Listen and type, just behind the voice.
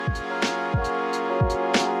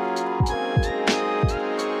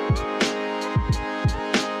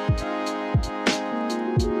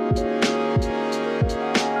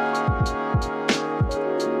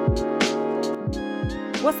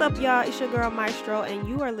What's up, y'all? It's your girl Maestro, and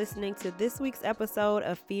you are listening to this week's episode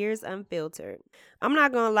of Fears Unfiltered. I'm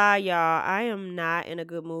not gonna lie, y'all. I am not in a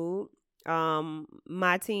good mood.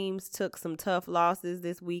 My teams took some tough losses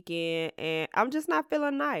this weekend, and I'm just not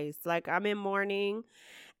feeling nice. Like, I'm in mourning,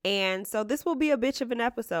 and so this will be a bitch of an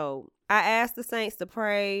episode. I asked the Saints to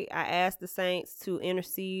pray. I asked the Saints to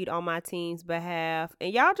intercede on my team's behalf,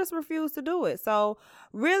 and y'all just refused to do it. So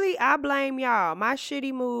really, I blame y'all. My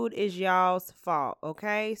shitty mood is y'all's fault,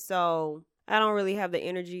 okay? So I don't really have the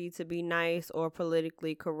energy to be nice or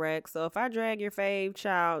politically correct. So if I drag your fave,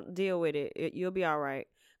 child, deal with it. You'll be all right.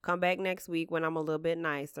 Come back next week when I'm a little bit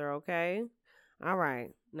nicer, okay? All right.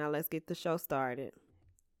 Now let's get the show started.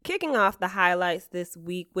 Kicking off the highlights this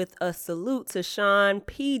week with a salute to Sean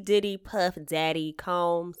P. Diddy Puff Daddy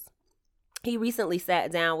Combs. He recently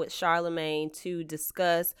sat down with Charlemagne to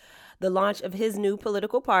discuss the launch of his new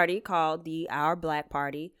political party called the Our Black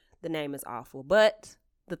Party. The name is awful, but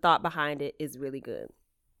the thought behind it is really good.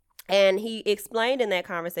 And he explained in that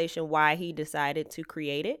conversation why he decided to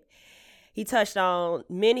create it. He touched on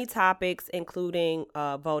many topics, including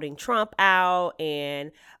voting Trump out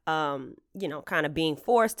and, kind of being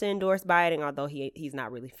forced to endorse Biden, although he's not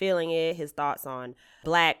really feeling it. His thoughts on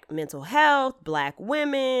Black mental health, Black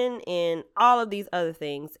women, and all of these other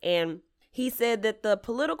things. And he said that the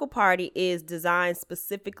political party is designed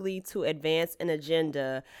specifically to advance an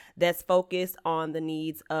agenda that's focused on the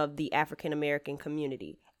needs of the African American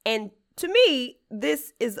community. And to me,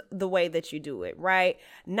 this is the way that you do it, right?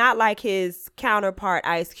 Not like his counterpart,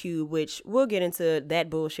 Ice Cube, which we'll get into that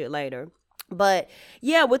bullshit later. But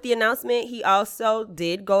yeah, with the announcement, he also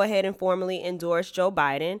did go ahead and formally endorse Joe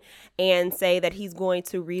Biden and say that he's going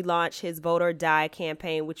to relaunch his Vote or Die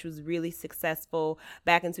campaign, which was really successful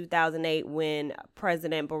back in 2008 when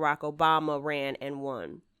President Barack Obama ran and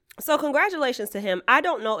won. So congratulations to him. I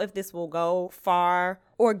don't know if this will go far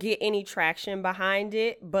or get any traction behind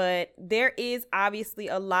it, but there is obviously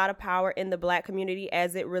a lot of power in the Black community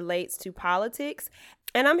as it relates to politics.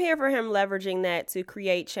 And I'm here for him leveraging that to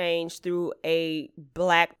create change through a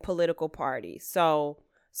Black political party. So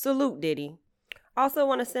salute, Diddy. Also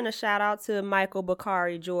want to send a shout out to Michael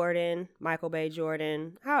Bakari Jordan, Michael Bay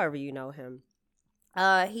Jordan, however you know him.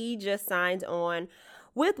 He just signed on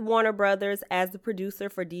with Warner Brothers as the producer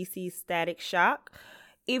for DC's Static Shock.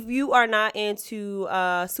 If you are not into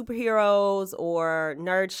superheroes or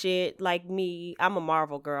nerd shit like me, I'm a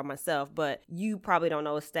Marvel girl myself, but you probably don't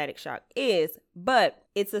know what Static Shock is. But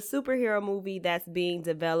it's a superhero movie that's being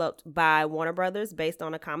developed by Warner Brothers based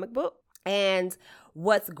on a comic book. And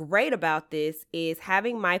what's great about this is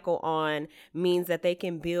having Michael on means that they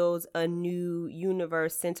can build a new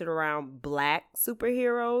universe centered around Black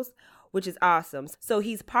superheroes, which is awesome. So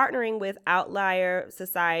he's partnering with Outlier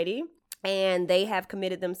Society, and they have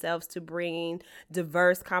committed themselves to bringing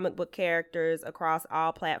diverse comic book characters across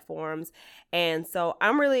all platforms. And so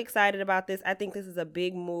I'm really excited about this. I think this is a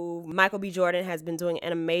big move. Michael B. Jordan has been doing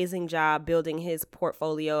an amazing job building his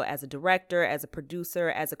portfolio as a director, as a producer,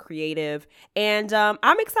 as a creative. And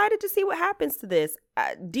I'm excited to see what happens to this.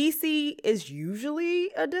 DC is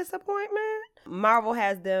usually a disappointment. Marvel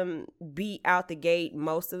has them beat out the gate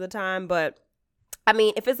most of the time, but I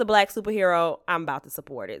mean, if it's a Black superhero, I'm about to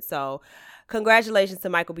support it. So congratulations to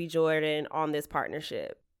Michael B. Jordan on this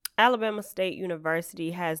partnership. Alabama State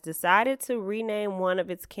University has decided to rename one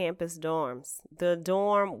of its campus dorms. The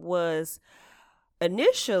dorm was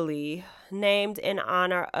initially named in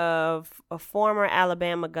honor of a former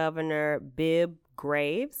Alabama governor, Bibb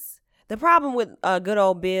Graves. The problem with good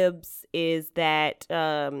old Bibbs is that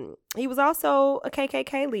he was also a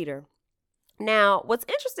KKK leader. Now, what's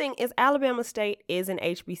interesting is Alabama State is an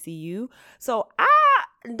HBCU, so I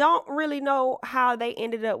don't really know how they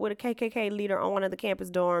ended up with a KKK leader on one of the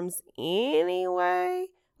campus dorms anyway.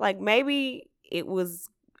 Maybe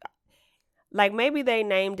they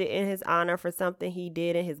named it in his honor for something he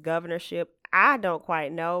did in his governorship. I don't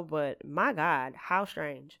quite know, but my God, how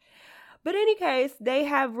strange. But in any case, they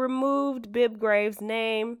have removed Bibb Graves'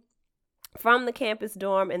 name from the campus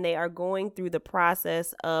dorm, and they are going through the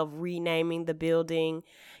process of renaming the building,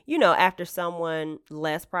 after someone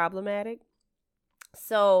less problematic.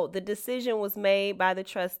 So the decision was made by the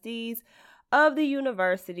trustees of the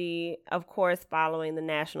university, of course, following the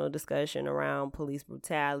national discussion around police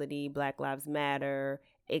brutality, Black Lives Matter,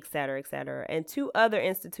 et cetera, et cetera. And two other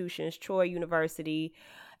institutions, Troy University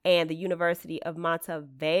and the University of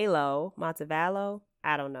Montevallo,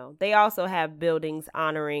 I don't know. They also have buildings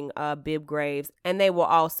honoring Bibb Graves, and they will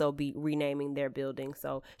also be renaming their building.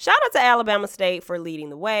 So shout out to Alabama State for leading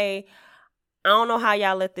the way. I don't know how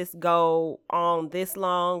y'all let this go on this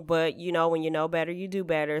long, but when you know better, you do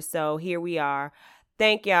better. So here we are.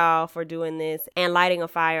 Thank y'all for doing this and lighting a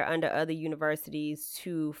fire under other universities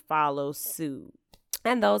to follow suit.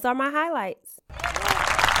 And those are my highlights.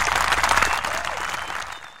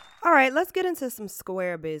 All right, let's get into some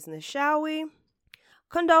square business, shall we?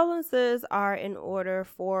 Condolences are in order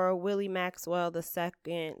for Willie Maxwell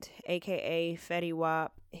II, aka Fetty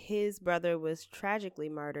Wap. His brother was tragically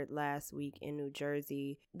murdered last week in New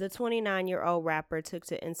Jersey. The 29-year-old rapper took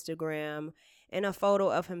to Instagram in a photo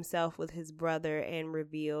of himself with his brother and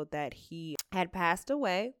revealed that he had passed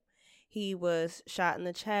away. He was shot in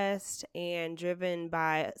the chest and driven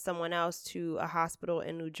by someone else to a hospital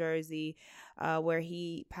in New Jersey where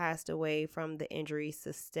he passed away from the injuries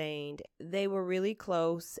sustained. They were really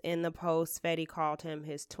close. In the post, Fetty called him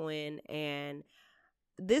his twin, and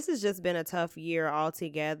this has just been a tough year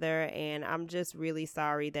altogether, and I'm just really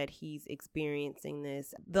sorry that he's experiencing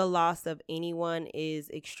this. The loss of anyone is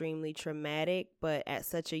extremely traumatic, but at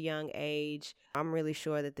such a young age, I'm really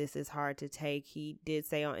sure that this is hard to take. He did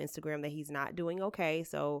say on Instagram that he's not doing okay,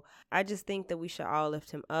 so I just think that we should all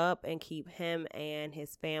lift him up and keep him and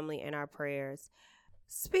his family in our prayers.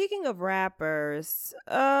 Speaking of rappers,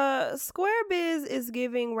 Square Biz is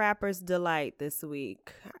giving rappers delight this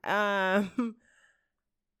week.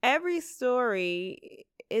 Every story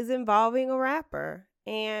is involving a rapper.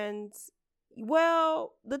 And,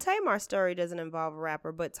 well, the Tamar story doesn't involve a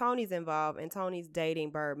rapper, but Tony's involved, and Tony's dating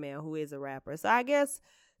Birdman, who is a rapper. So I guess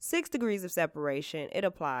 6 degrees of separation, it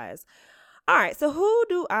applies. All right, so who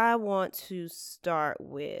do I want to start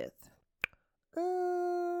with?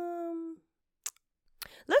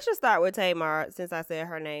 Let's just start with Tamar since I said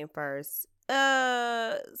her name first.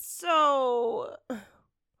 So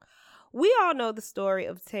we all know the story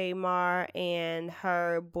of Tamar and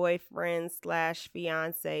her boyfriend /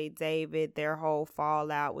 fiance David, their whole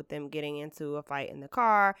fallout with them getting into a fight in the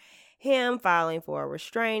car, him filing for a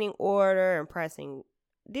restraining order and pressing.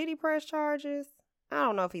 Did he press charges? I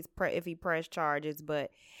don't know if he pressed charges,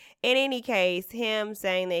 but in any case, him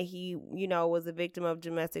saying that he, was a victim of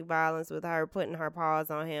domestic violence with her putting her paws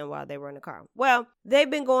on him while they were in the car. Well, they've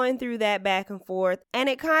been going through that back and forth, and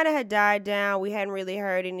it kind of had died down. We hadn't really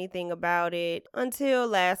heard anything about it until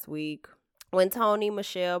last week when Toni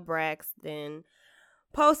Michelle Braxton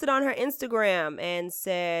posted on her Instagram and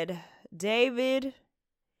said, "David,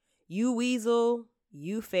 you weasel,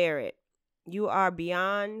 you ferret. You are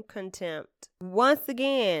beyond contempt. Once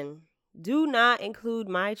again, do not include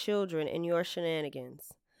my children in your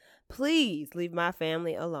shenanigans. Please leave my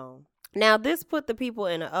family alone." Now, this put the people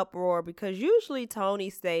in an uproar because usually Toni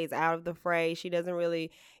stays out of the fray. She doesn't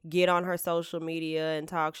really get on her social media and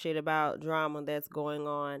talk shit about drama that's going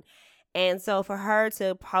on. And so for her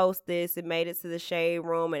to post this, it made it to the shade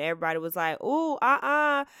room and everybody was like, "Ooh,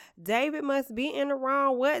 David must be in the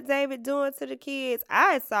wrong. What David doing to the kids?"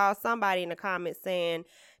 I saw somebody in the comments saying,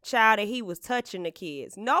 "Child, that he was touching the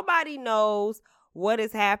kids." Nobody knows what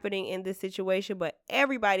is happening in this situation, but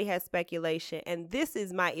everybody has speculation. And this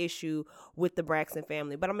is my issue with the Braxton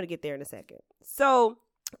family, but I'm going to get there in a second. So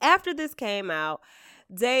after this came out,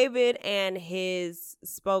 David and his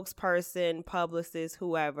spokesperson, publicist,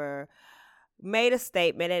 whoever, made a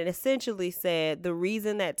statement and essentially said the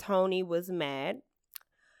reason that Toni was mad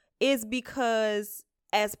is because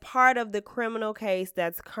as part of the criminal case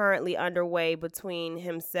that's currently underway between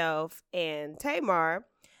himself and Tamar,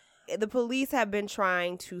 the police have been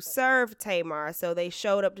trying to serve Tamar. So they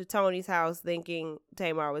showed up to Toni's house thinking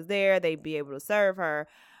Tamar was there. They'd be able to serve her.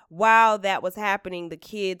 While that was happening, the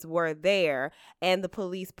kids were there, and the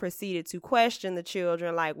police proceeded to question the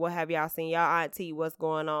children, like, "What have y'all seen? Y'all auntie, what's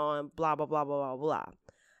going on? Blah, blah, blah, blah, blah, blah."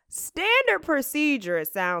 Standard procedure,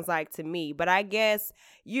 it sounds like to me, but I guess,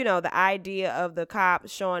 the idea of the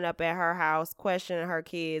cops showing up at her house, questioning her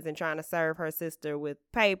kids and trying to serve her sister with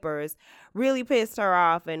papers really pissed her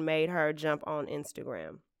off and made her jump on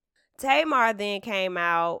Instagram. Tamar then came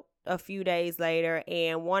out a few days later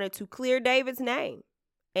and wanted to clear David's name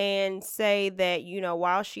and say that,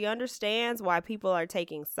 while she understands why people are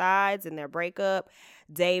taking sides in their breakup,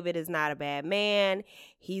 David is not a bad man.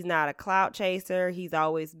 He's not a clout chaser. He's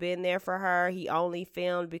always been there for her. He only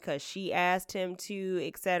filmed because she asked him to,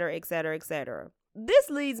 et cetera, et cetera, et cetera. This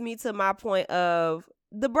leads me to my point of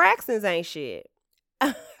the Braxtons ain't shit.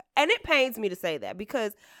 And it pains me to say that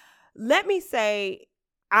because let me say,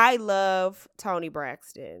 I love Toni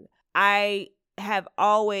Braxton. I have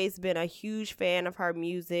always been a huge fan of her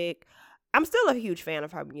music. I'm still a huge fan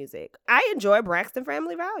of her music. I enjoy Braxton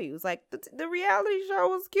Family Values. Like, the reality show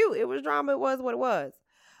was cute. It was drama. It was what it was.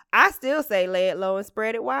 I still say lay it low and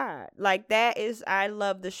spread it wide. Like, I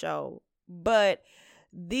love the show. But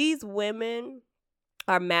these women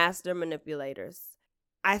are master manipulators.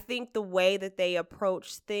 I think the way that they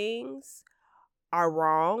approach things are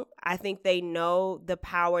wrong. I think they know the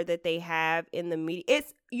power that they have in the media.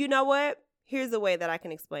 It's, you know what? Here's the way that I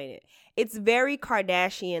can explain it. It's very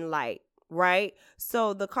Kardashian-like, right?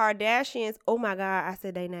 So the Kardashians, oh my God, I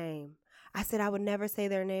said their name. I said I would never say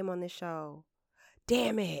their name on this show.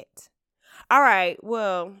 Damn it. All right,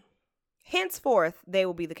 well, henceforth, they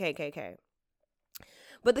will be the KKK.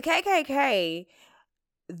 But the KKK,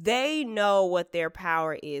 they know what their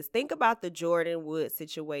power is. Think about the Jordan Woods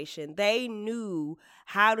situation. They knew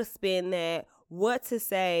how to spin that, what to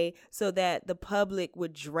say so that the public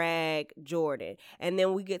would drag Jordan. And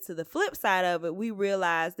then we get to the flip side of it. We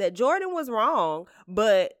realize that Jordan was wrong,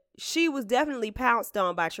 but she was definitely pounced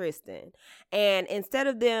on by Tristan. And instead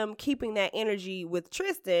of them keeping that energy with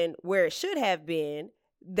Tristan where it should have been,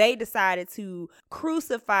 they decided to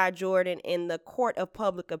crucify Jordan in the court of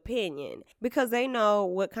public opinion because they know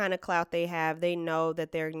what kind of clout they have. They know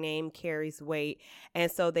that their name carries weight.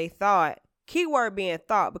 And so they thought, keyword being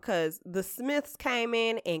thought, because the Smiths came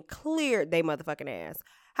in and cleared they motherfucking ass.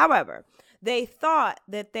 However, they thought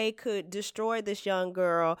that they could destroy this young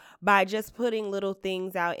girl by just putting little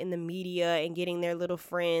things out in the media and getting their little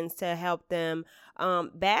friends to help them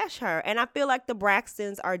bash her. And I feel like the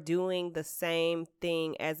Braxtons are doing the same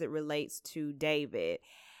thing as it relates to David.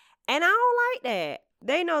 And I don't like that.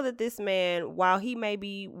 They know that this man, while he may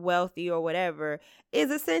be wealthy or whatever, is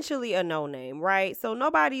essentially a no-name, right? So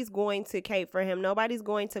nobody's going to cape for him. Nobody's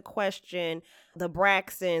going to question the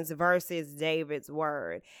Braxtons versus David's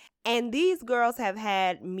word. And these girls have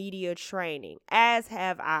had media training, as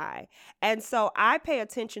have I. And so I pay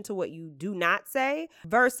attention to what you do not say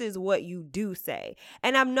versus what you do say.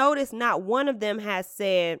 And I've noticed not one of them has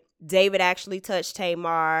said David actually touched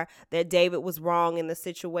Tamar, that David was wrong in the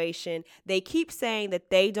situation. They keep saying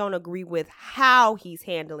that they don't agree with how he's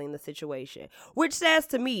handling the situation, which says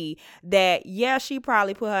to me that, yeah, she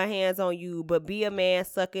probably put her hands on you, but be a man,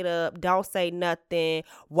 suck it up, don't say nothing.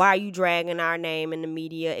 Why are you dragging our name in the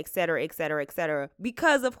media, et cetera, et cetera, et cetera,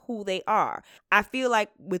 because of who they are. I feel like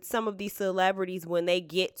with some of these celebrities, when they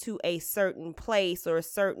get to a certain place or a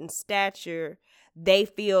certain stature, they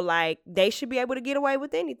feel like they should be able to get away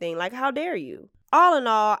with anything. Like, how dare you? All in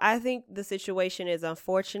all, I think the situation is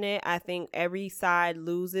unfortunate. I think every side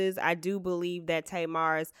loses. I do believe that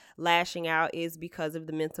Tamar's lashing out is because of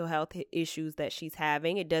the mental health issues that she's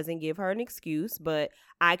having. It doesn't give her an excuse, but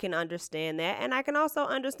I can understand that. And I can also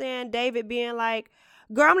understand David being like,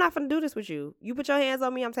 girl, I'm not going to do this with you. You put your hands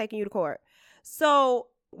on me, I'm taking you to court. So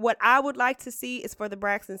what I would like to see is for the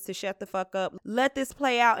Braxtons to shut the fuck up. Let this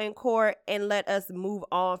play out in court and let us move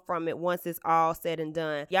on from it once it's all said and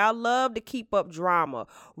done. Y'all love to keep up drama.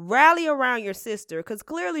 Rally around your sister, because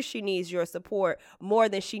clearly she needs your support more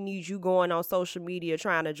than she needs you going on social media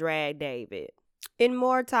trying to drag David. In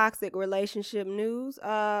more toxic relationship news,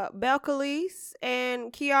 Belcalis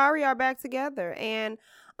and Kiari are back together. And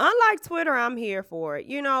unlike Twitter, I'm here for it.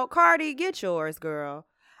 You know, Cardi, get yours, girl.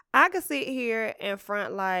 I could sit here and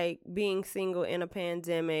front like being single in a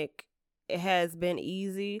pandemic, it has been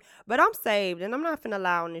easy, but I'm saved and I'm not finna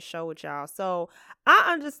lie on this show with y'all. So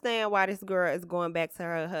I understand why this girl is going back to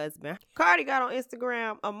her husband. Cardi got on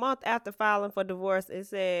Instagram a month after filing for divorce and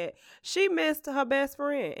said she missed her best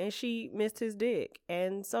friend and she missed his dick.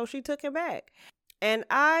 And so she took him back. And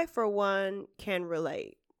I, for one, can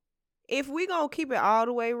relate. If we gonna keep it all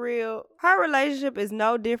the way real, her relationship is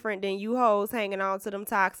no different than you hoes hanging on to them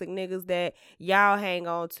toxic niggas that y'all hang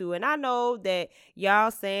on to. And I know that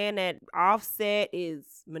y'all saying that Offset is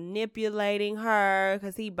manipulating her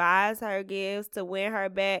because he buys her gifts to win her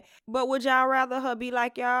back. But would y'all rather her be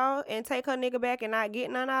like y'all and take her nigga back and not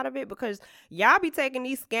get none out of it? Because y'all be taking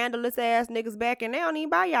these scandalous ass niggas back and they don't even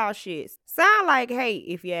buy y'all shit. Sound like hate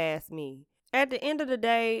if you ask me. At the end of the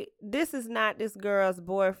day, this is not this girl's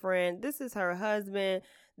boyfriend. This is her husband.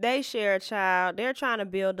 They share a child. They're trying to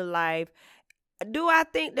build a life. Do I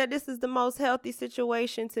think that this is the most healthy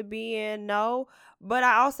situation to be in? No. But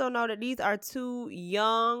I also know that these are two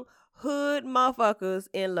young hood motherfuckers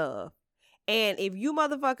in love. And if you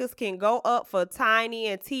motherfuckers can go up for Tiny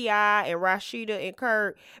and T.I. and Rashida and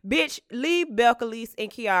Kurt, bitch, leave Belcalis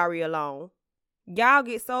and Kiari alone. Y'all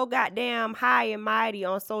get so goddamn high and mighty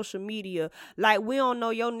on social media. Like we don't know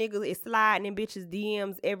your nigga is sliding in bitches'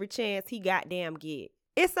 DMs every chance he goddamn get.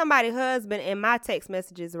 It's somebody's husband in my text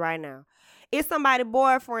messages right now. It's somebody's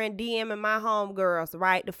boyfriend DMing my homegirls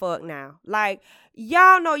right the fuck now. Like,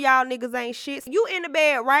 y'all know y'all niggas ain't shit. You in the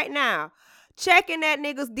bed right now checking that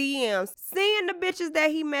nigga's DMs, seeing the bitches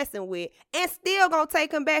that he messing with, and still gonna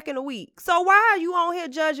take him back in a week. So why are you on here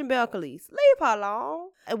judging Belcalis? Leave her alone.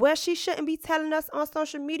 Well, she shouldn't be telling us on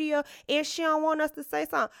social media if she don't want us to say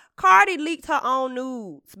something. Cardi leaked her own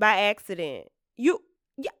nudes by accident.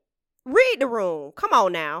 Read the room. Come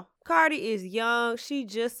on now. Cardi is young. She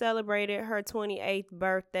just celebrated her 28th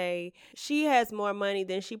birthday. She has more money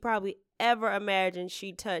than she probably ever imagined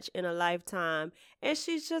she'd touch in a lifetime. And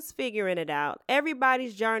she's just figuring it out.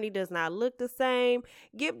 Everybody's journey does not look the same.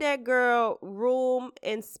 Give that girl room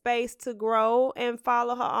and space to grow and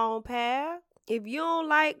follow her own path. If you don't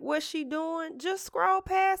like what she doing, just scroll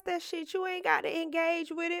past that shit. You ain't got to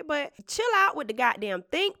engage with it, but chill out with the goddamn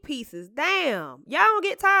think pieces. Damn. Y'all don't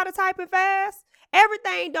get tired of typing fast?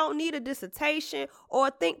 Everything don't need a dissertation or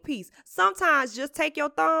a think piece. Sometimes just take your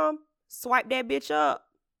thumb, swipe that bitch up,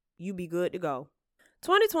 you be good to go.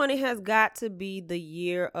 2020 has got to be the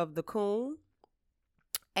year of the coon.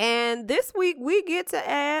 And this week we get to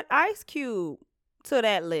add Ice Cube to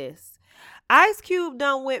that list. Ice Cube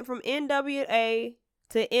done went from NWA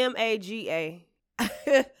to MAGA.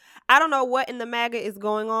 I don't know what in the MAGA is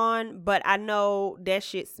going on, but I know that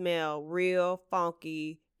shit smell real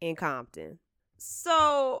funky in Compton.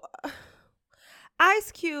 So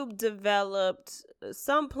Ice Cube developed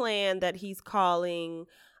some plan that he's calling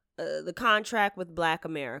the contract with Black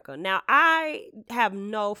America. Now, I have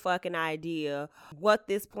no fucking idea what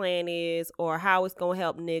this plan is or how it's going to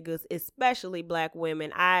help niggas, especially Black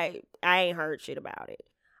women. I ain't heard shit about it.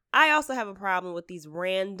 I also have a problem with these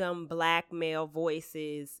random Black male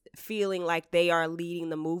voices feeling like they are leading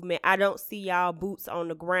the movement. I don't see y'all boots on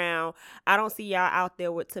the ground. I don't see y'all out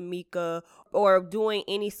there with Tamika or doing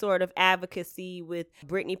any sort of advocacy with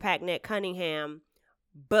Brittany Packnett Cunningham.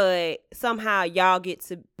 But somehow y'all get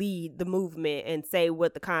to be the movement and say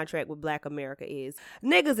what the contract with Black America is.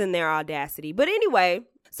 Niggas in their audacity. But anyway,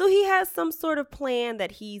 so he has some sort of plan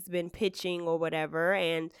that he's been pitching or whatever,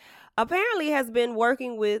 and apparently has been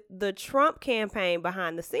working with the Trump campaign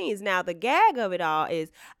behind the scenes. Now, the gag of it all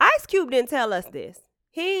is Ice Cube didn't tell us this.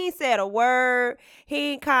 He ain't said a word.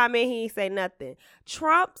 He ain't comment. He ain't say nothing.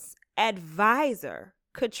 Trump's advisor,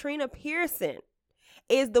 Katrina Pearson,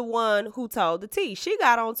 is the one who told the tea. She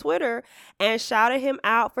got on Twitter and shouted him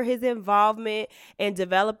out for his involvement in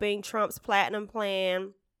developing Trump's platinum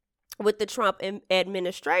plan with the Trump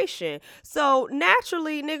administration. So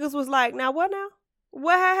naturally, niggas was like, now what now?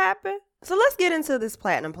 What had happened? So let's get into this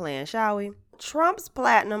platinum plan, shall we? Trump's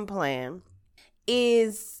platinum plan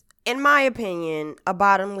is, in my opinion, a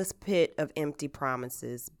bottomless pit of empty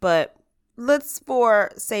promises. But let's,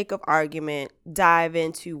 for sake of argument, dive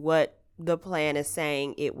into what the plan is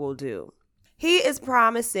saying it will do. He is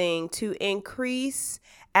promising to increase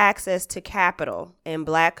access to capital in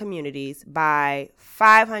Black communities by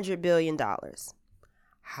 $500 billion.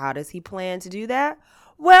 How does he plan to do that?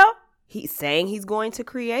 Well, he's saying he's going to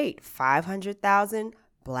create 500,000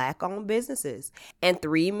 Black-owned businesses and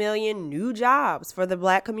 3 million new jobs for the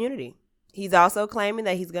Black community. He's also claiming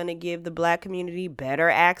that he's going to give the Black community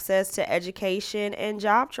better access to education and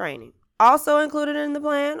job training. Also included in the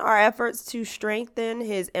plan are efforts to strengthen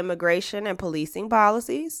his immigration and policing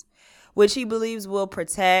policies, which he believes will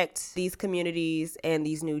protect these communities and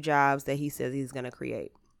these new jobs that he says he's going to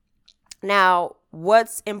create. Now,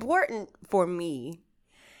 what's important for me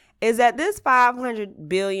is that this $500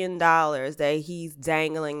 billion that he's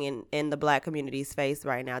dangling in the Black community's face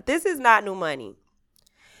right now, this is not new money.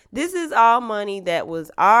 This is all money that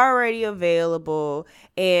was already available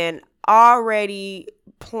and already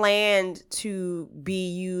planned to be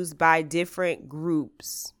used by different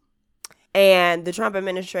groups. And the Trump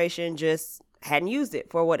administration just hadn't used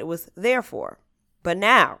it for what it was there for. But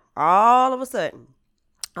now, all of a sudden,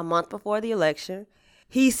 a month before the election,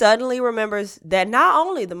 he suddenly remembers that not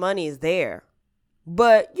only the money is there,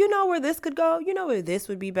 but you know where this could go? You know where this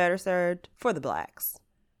would be better served? For the Blacks.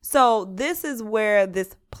 So this is where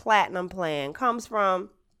this platinum plan comes from.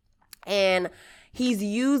 And he's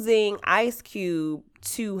using Ice Cube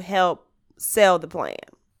to help sell the plan.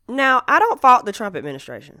 Now, I don't fault the Trump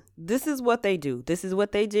administration. This is what they do. This is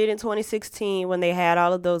what they did in 2016 when they had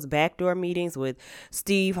all of those backdoor meetings with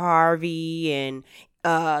Steve Harvey and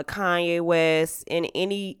Kanye West and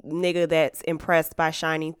any nigga that's impressed by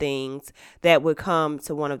shiny things that would come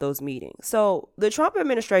to one of those meetings. So the Trump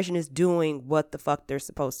administration is doing what the fuck they're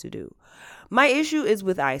supposed to do. My issue is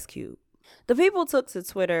with Ice Cube. The people took to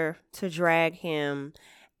Twitter to drag him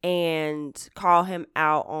and call him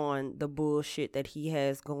out on the bullshit that he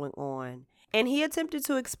has going on. And he attempted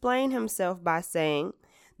to explain himself by saying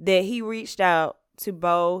that he reached out to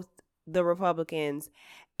both the Republicans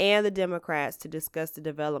and the Democrats to discuss the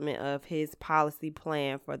development of his policy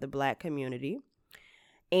plan for the Black community.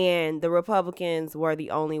 And the Republicans were the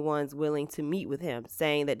only ones willing to meet with him,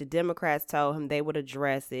 saying that the Democrats told him they would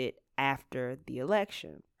address it after the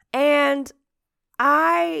election. And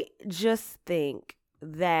I just think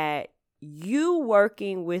that you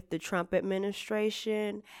working with the Trump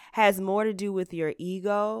administration has more to do with your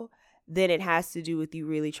ego than it has to do with you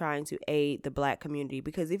really trying to aid the Black community.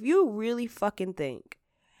 Because if you really fucking think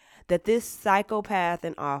that this psychopath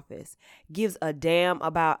in office gives a damn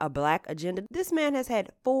about a Black agenda, this man has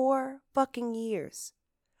had 4 fucking years.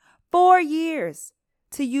 4 years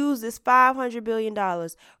to use this $500 billion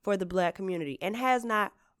for the Black community and has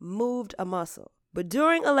not moved a muscle. But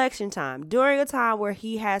during election time, during a time where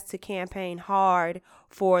he has to campaign hard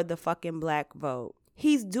for the fucking Black vote,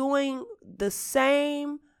 he's doing the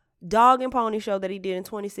same dog and pony show that he did in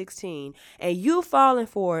 2016, and you falling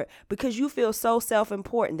for it because you feel so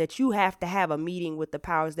self-important that you have to have a meeting with the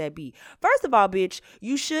powers that be. First of all, bitch,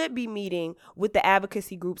 you should be meeting with the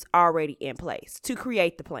advocacy groups already in place to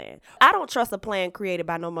create the plan. I don't trust a plan created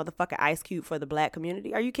by no motherfucking Ice Cube for the Black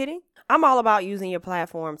community. Are you kidding? I'm all about using your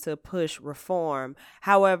platform to push reform.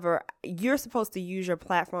 However, you're supposed to use your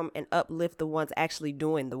platform and uplift the ones actually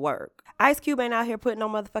doing the work. Ice Cube ain't out here putting no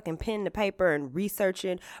motherfucking pen to paper and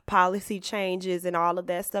researching policy changes and all of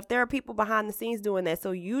that stuff. There are people behind the scenes doing that.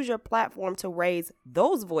 So use your platform to raise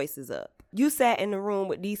those voices up. You sat in the room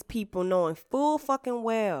with these people knowing full fucking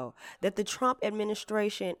well that the Trump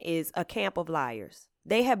administration is a camp of liars.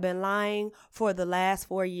 They have been lying for the last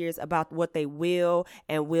 4 years about what they will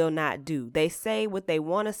and will not do. They say what they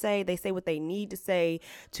want to say. They say what they need to say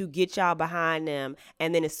to get y'all behind them.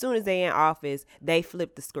 And then as soon as they in office, they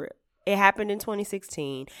flip the script. It happened in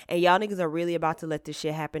 2016, and y'all niggas are really about to let this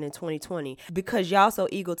shit happen in 2020 because y'all so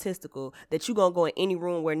egotistical that you gonna go in any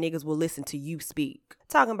room where niggas will listen to you speak.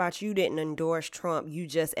 Talking about you didn't endorse Trump, you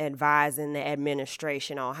just advising the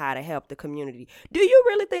administration on how to help the community. Do you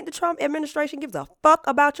really think the Trump administration gives a fuck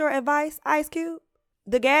about your advice, Ice Cube?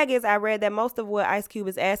 The gag is I read that most of what Ice Cube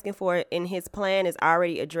is asking for in his plan is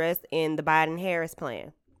already addressed in the Biden-Harris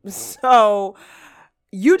plan. So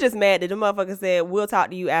you just mad that the motherfucker said, we'll talk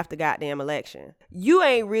to you after goddamn election. You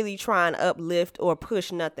ain't really trying to uplift or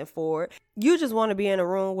push nothing forward. You just want to be in a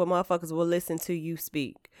room where motherfuckers will listen to you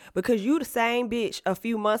speak. Because you the same bitch a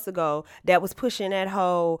few months ago that was pushing that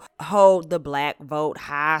whole hold the Black vote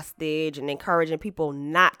hostage and encouraging people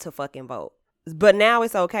not to fucking vote. But now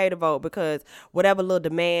it's okay to vote because whatever little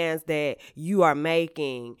demands that you are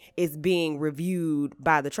making is being reviewed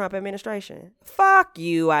by the Trump administration. Fuck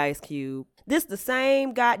you, Ice Cube. This the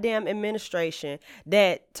same goddamn administration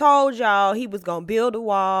that told y'all he was going to build a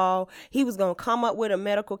wall. He was going to come up with a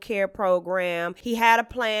medical care program. He had a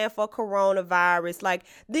plan for coronavirus. Like,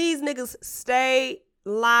 these niggas stay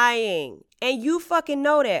lying. And you fucking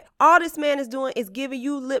know that. All this man is doing is giving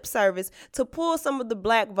you lip service to pull some of the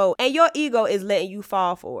Black vote. And your ego is letting you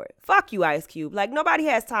fall for it. Fuck you, Ice Cube. Like, nobody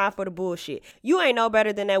has time for the bullshit. You ain't no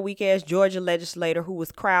better than that weak-ass Georgia legislator who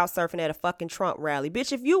was crowd surfing at a fucking Trump rally.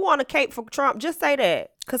 Bitch, if you want to cape for Trump, just say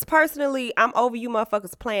that. Because personally, I'm over you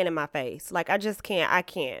motherfuckers playing in my face. Like, I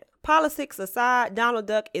can't. Politics aside, Donald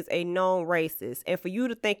Duck is a known racist. And for you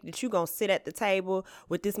to think that you gonna sit at the table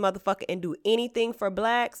with this motherfucker and do anything for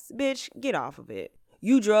Blacks, bitch, get off of it.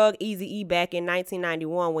 You drug Eazy-E back in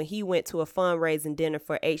 1991 when he went to a fundraising dinner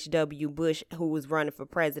for H.W. Bush, who was running for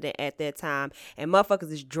president at that time. And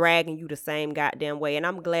motherfuckers is dragging you the same goddamn way. And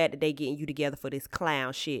I'm glad that they getting you together for this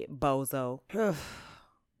clown shit, bozo.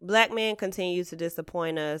 Black men continue to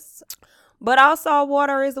disappoint us. But also,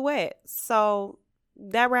 water is wet. So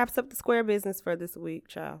that wraps up the square business for this week,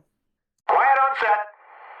 child. Quiet on set.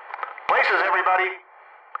 Places, everybody.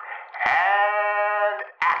 And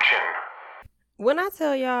action. When I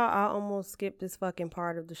tell y'all I almost skipped this fucking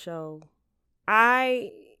part of the show,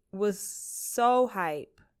 I was so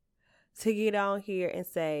hype to get on here and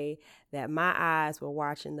say that my eyes were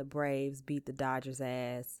watching the Braves beat the Dodgers'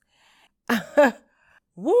 ass.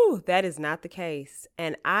 Woo, that is not the case.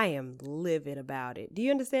 And I am livid about it. Do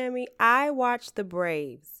you understand me? I watched the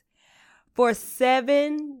Braves for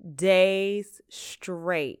 7 days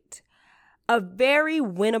straight. A very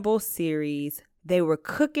winnable series. They were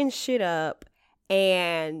cooking shit up.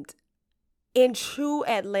 And in true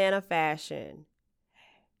Atlanta fashion,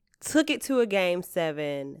 took it to a game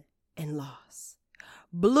 7 and lost.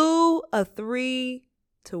 Blew a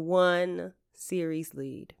 3-1 series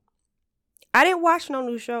lead. I didn't watch no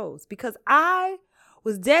new shows because I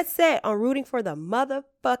was dead set on rooting for the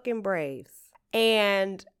motherfucking Braves.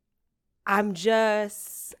 And I'm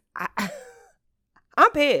pissed.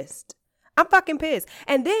 I'm fucking pissed.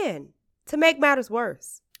 And then, to make matters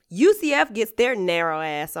worse, UCF gets their narrow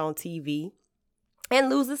ass on TV and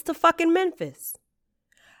loses to fucking Memphis.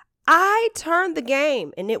 I turned the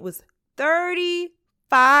game and it was 35-14.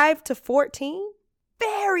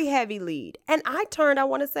 Very heavy lead. And I turned, I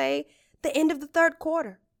want to say, the end of the third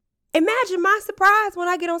quarter. Imagine my surprise when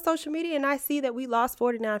I get on social media and I see that we lost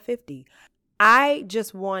 49-50. I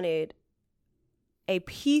just wanted a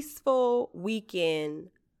peaceful weekend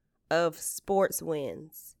of sports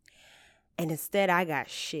wins. And instead I got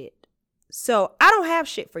shit. So I don't have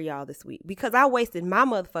shit for y'all this week because I wasted my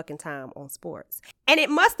motherfucking time on sports. And it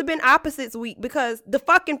must have been opposites week because the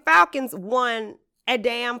fucking Falcons won a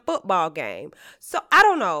damn football game. So I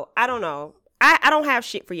don't know. I don't have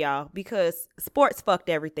shit for y'all because sports fucked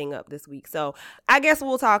everything up this week. So I guess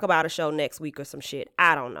we'll talk about a show next week or some shit.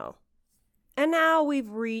 I don't know. And now we've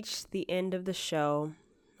reached the end of the show,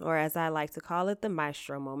 or as I like to call it, the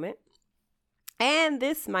Maestro moment. And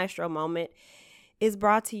this Maestro moment is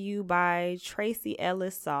brought to you by Tracy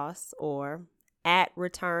Ellis Sauce, or at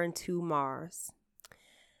Return to Mars.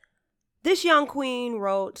 This young queen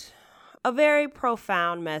wrote a very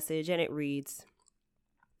profound message, and it reads,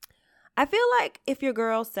 I feel like if your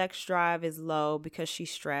girl's sex drive is low because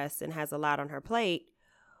she's stressed and has a lot on her plate,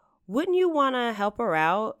 wouldn't you want to help her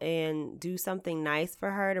out and do something nice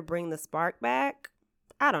for her to bring the spark back?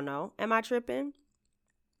 I don't know. Am I tripping?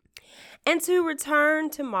 And to Return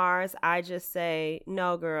to Mars, I just say,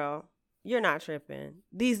 no, girl, you're not tripping.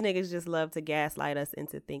 These niggas just love to gaslight us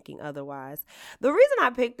into thinking otherwise. The reason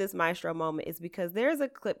I picked this Maestro moment is because there's a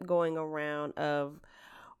clip going around of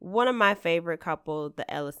one of my favorite couple, the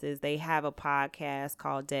Ellises. They have a podcast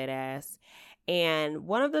called Deadass. And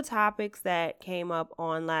one of the topics that came up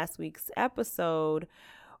on last week's episode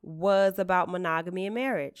was about monogamy and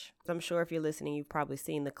marriage. I'm sure if you're listening, you've probably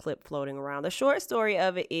seen the clip floating around. The short story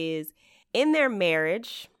of it is, in their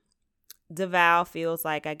marriage, DeVal feels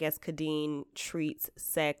like, I guess, Khadeen treats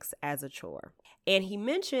sex as a chore. And he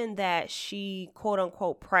mentioned that she, quote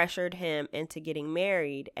unquote, pressured him into getting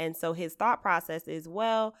married. And so his thought process is,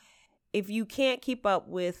 well, if you can't keep up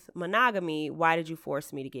with monogamy, why did you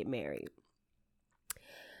force me to get married?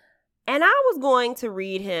 And I was going to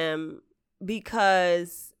read him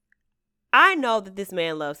because I know that this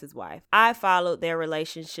man loves his wife. I followed their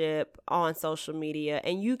relationship on social media,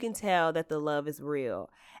 and you can tell that the love is real.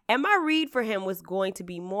 And my read for him was going to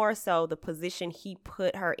be more so the position he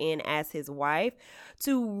put her in as his wife,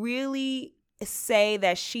 to really say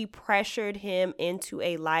that she pressured him into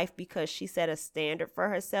a life because she set a standard for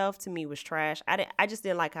herself, to me was trash. I just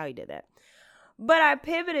didn't like how he did that. But I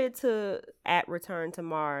pivoted to at Return to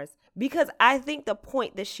Mars because I think the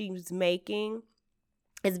point that she's making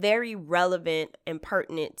is very relevant and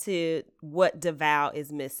pertinent to what DeVal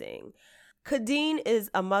is missing. Khadeen is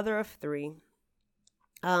a mother of 3.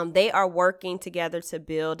 They are working together to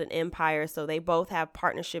build an empire, so they both have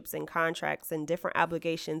partnerships and contracts and different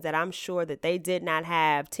obligations that I'm sure that they did not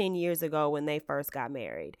have 10 years ago when they first got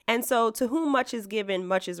married. And so to whom much is given,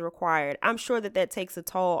 much is required. I'm sure that that takes a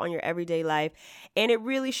toll on your everyday life, and it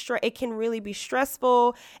can really be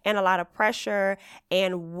stressful and a lot of pressure.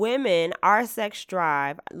 And women, our sex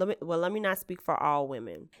drive, let me not speak for all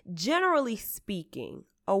women. Generally speaking,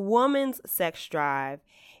 a woman's sex drive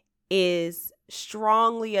is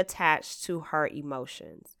strongly attached to her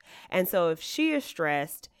emotions. And so if she is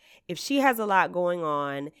stressed, if she has a lot going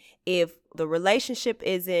on, if the relationship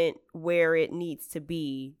isn't where it needs to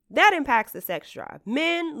be, that impacts the sex drive.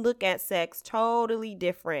 Men look at sex totally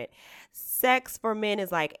different. Sex for men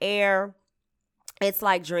is like air. It's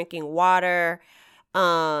like drinking water.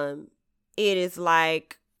 It is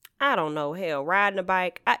like, I don't know, hell, riding a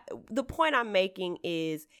bike. The point I'm making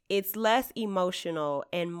is it's less emotional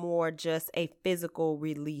and more just a physical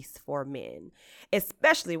release for men,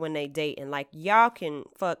 especially when they date. And like, y'all can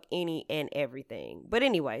fuck any and everything. But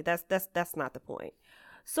anyway, that's not the point.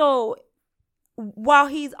 So while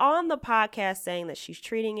he's on the podcast saying that she's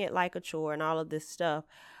treating it like a chore and all of this stuff,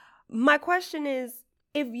 my question is,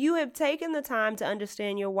 if you have taken the time to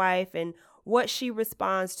understand your wife and what she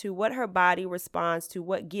responds to, what her body responds to,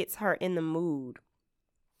 what gets her in the mood,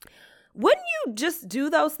 wouldn't you just do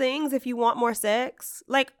those things if you want more sex?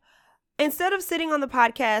 Like, instead of sitting on the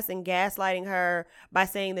podcast and gaslighting her by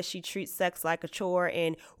saying that she treats sex like a chore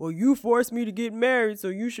and, well, you forced me to get married, so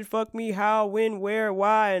you should fuck me how, when, where,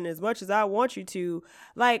 why, and as much as I want you to.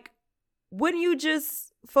 Like, wouldn't you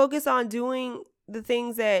just focus on doing the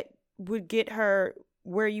things that would get her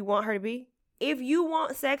where you want her to be? If you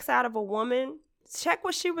want sex out of a woman, check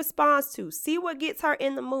what she responds to. See what gets her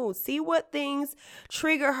in the mood. See what things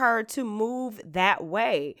trigger her to move that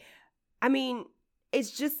way. I mean,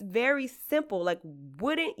 it's just very simple. Like,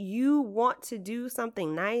 wouldn't you want to do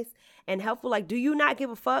something nice and helpful? Like, do you not give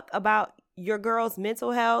a fuck about your girl's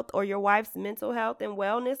mental health or your wife's mental health and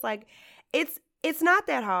wellness? Like, it's not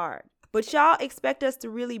that hard. But y'all expect us to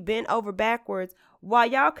really bend over backwards while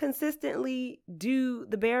y'all consistently do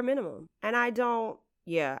the bare minimum. And I don't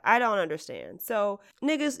understand. So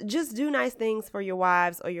niggas, just do nice things for your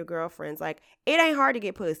wives or your girlfriends. Like, it ain't hard to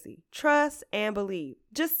get pussy. Trust and believe.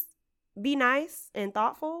 Just be nice and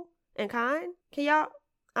thoughtful and kind. Can y'all?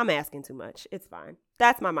 I'm asking too much. It's fine.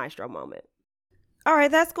 That's my maestro moment. All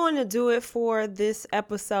right, that's going to do it for this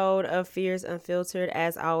episode of Fears Unfiltered.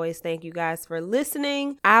 As always, thank you guys for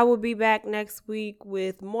listening. I will be back next week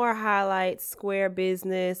with more highlights, square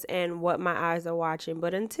business, and what my eyes are watching.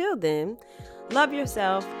 But until then, love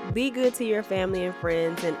yourself, be good to your family and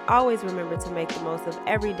friends, and always remember to make the most of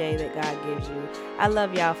every day that God gives you. I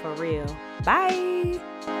love y'all for real.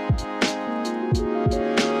 Bye.